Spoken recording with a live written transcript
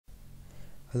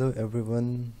Hello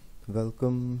everyone,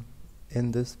 welcome.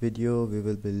 In this video we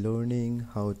will be learning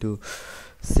how to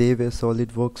save a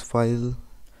Solidworks file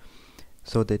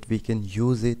so that we can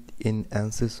use it in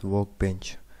ANSYS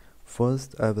Workbench.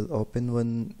 First I will open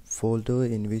one folder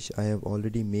in which I have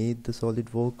already made the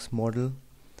Solidworks model.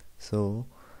 So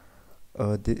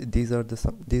these are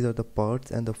the parts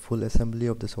and the full assembly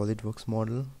of the Solidworks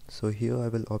model. So here I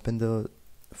will open the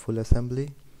full assembly.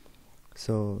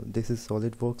 So this is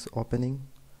Solidworks opening.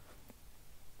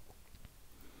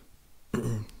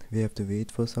 We have to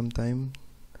wait for some time.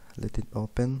 Let it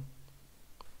open.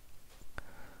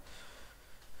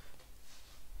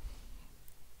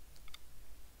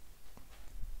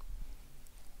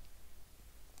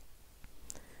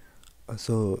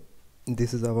 So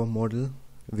this is our model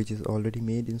which is already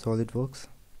made in Solidworks.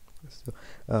 So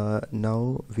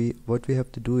now what we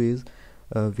have to do is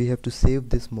we have to save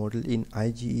this model in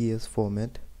IGES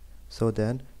format so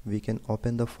that we can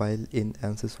open the file in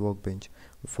ANSYS Workbench.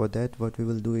 For that, what we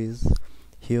will do is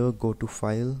here go to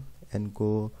file and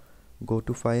go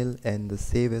to file and the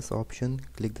save as option.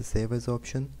 Click the save as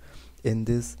option. In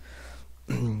this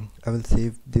I will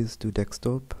save this to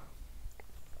desktop.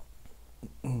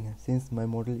 Since my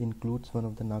model includes one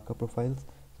of the NACA profiles,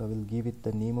 so I will give it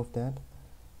the name of that,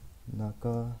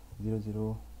 NACA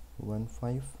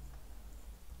 0015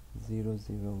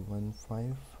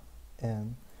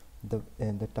 and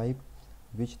the type,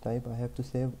 which type I have to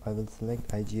save. I will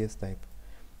select IGES type,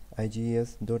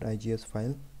 IGES.IGES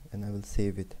file, and I will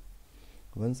save it.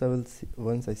 Once I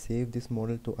save this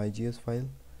model to IGES file,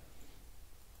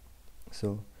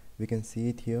 so we can see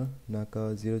it here,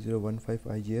 NACA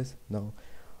 0015 IGES. Now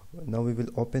we will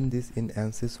open this in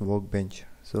ANSYS Workbench.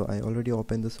 So I already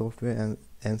opened the software and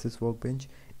ANSYS Workbench.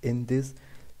 In this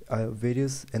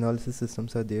various analysis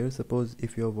systems are there. Suppose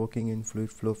if you are working in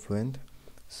Fluid Flow Fluent,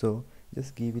 so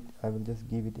I will just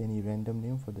give it any random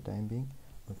name for the time being.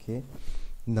 Okay,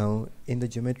 now in the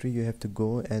geometry you have to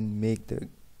go and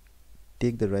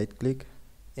take the right click,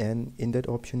 and in that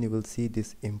option you will see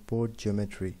this import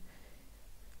geometry.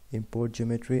 I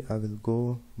will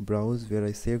go browse where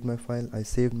I saved my file. I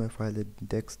saved my file at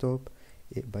desktop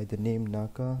by the name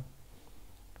NACA.IGES,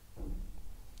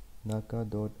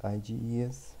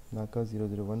 NACA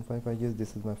 0015 IGES.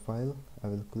 This is my file. I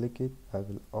will click it, I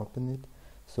will open it.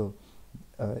 So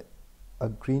a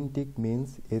green tick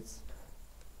means it's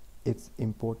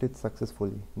imported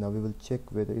successfully. Now we will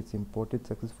check whether it's imported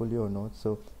successfully or not.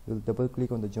 So we'll double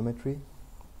click on the geometry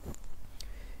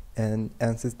and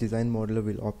ANSYS design modeler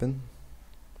will open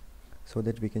so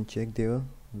that we can check there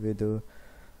whether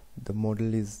the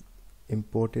model is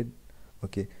imported.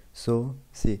 Okay, so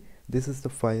see, this is the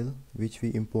file which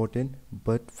we imported,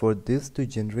 but for this to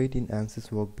generate in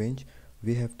ANSYS Workbench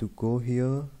we have to go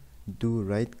here, do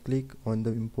right click on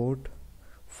the import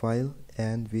file,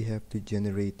 and we have to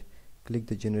generate. Click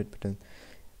the generate button.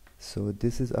 So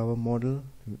this is our model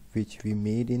which we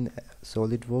made in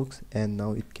Solidworks, and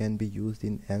now it can be used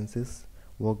in ANSYS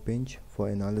Workbench for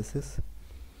analysis.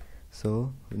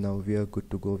 So now we are good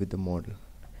to go with the model.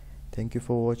 Thank you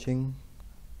for watching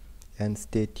and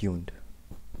stay tuned.